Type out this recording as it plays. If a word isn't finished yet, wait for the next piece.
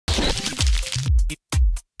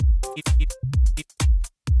Hey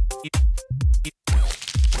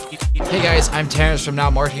guys, I'm Terrence from Now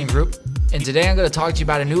Marketing Group, and today I'm going to talk to you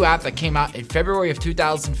about a new app that came out in February of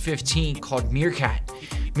 2015 called Meerkat.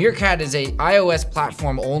 Meerkat is a iOS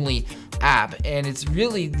platform only app, and it's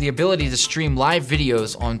really the ability to stream live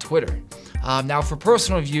videos on Twitter. Now for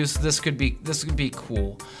personal use, this could be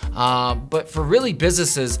cool, but for really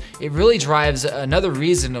businesses, it really drives another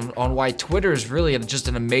reason on why Twitter is really just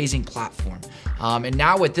an amazing platform. And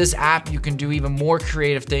now with this app, you can do even more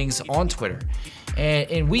creative things on Twitter.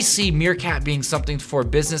 And we see Meerkat being something for a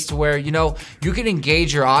business to where, you can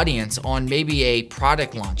engage your audience on maybe a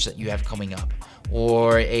product launch that you have coming up,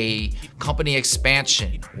 or a company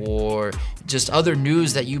expansion, or just other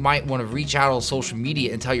news that you might want to reach out on social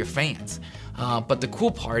media and tell your fans. But the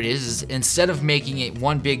cool part is instead of making it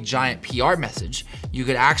one big giant PR message, you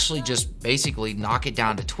could actually just basically knock it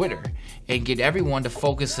down to Twitter and get everyone to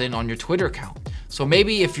focus in on your Twitter account. So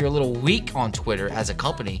maybe if you're a little weak on Twitter as a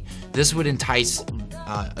company, this would entice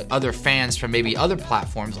other fans from maybe other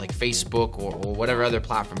platforms like Facebook or whatever other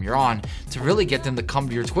platform you're on to really get them to come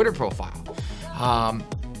to your Twitter profile.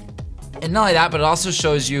 And not only that, but it also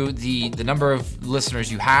shows you the number of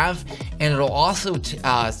listeners you have, and it'll also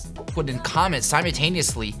put in comments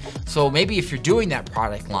simultaneously. So maybe if you're doing that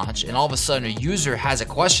product launch and all of a sudden a user has a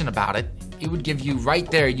question about it, it would give you right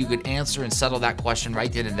there, you could answer and settle that question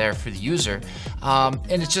right then and there for the user. And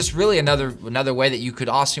it's just really another way that you could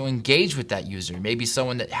also engage with that user. Maybe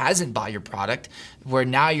someone that hasn't bought your product, where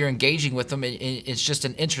now you're engaging with them, and it's just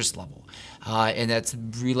an interest level. And that's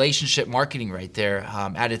relationship marketing right there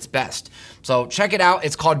at its best. So check it out.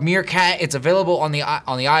 It's called Meerkat. It's available on the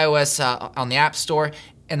iOS on the App Store,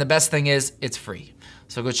 and the best thing is it's free.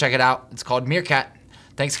 So go check it out. It's called Meerkat.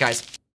 Thanks, guys.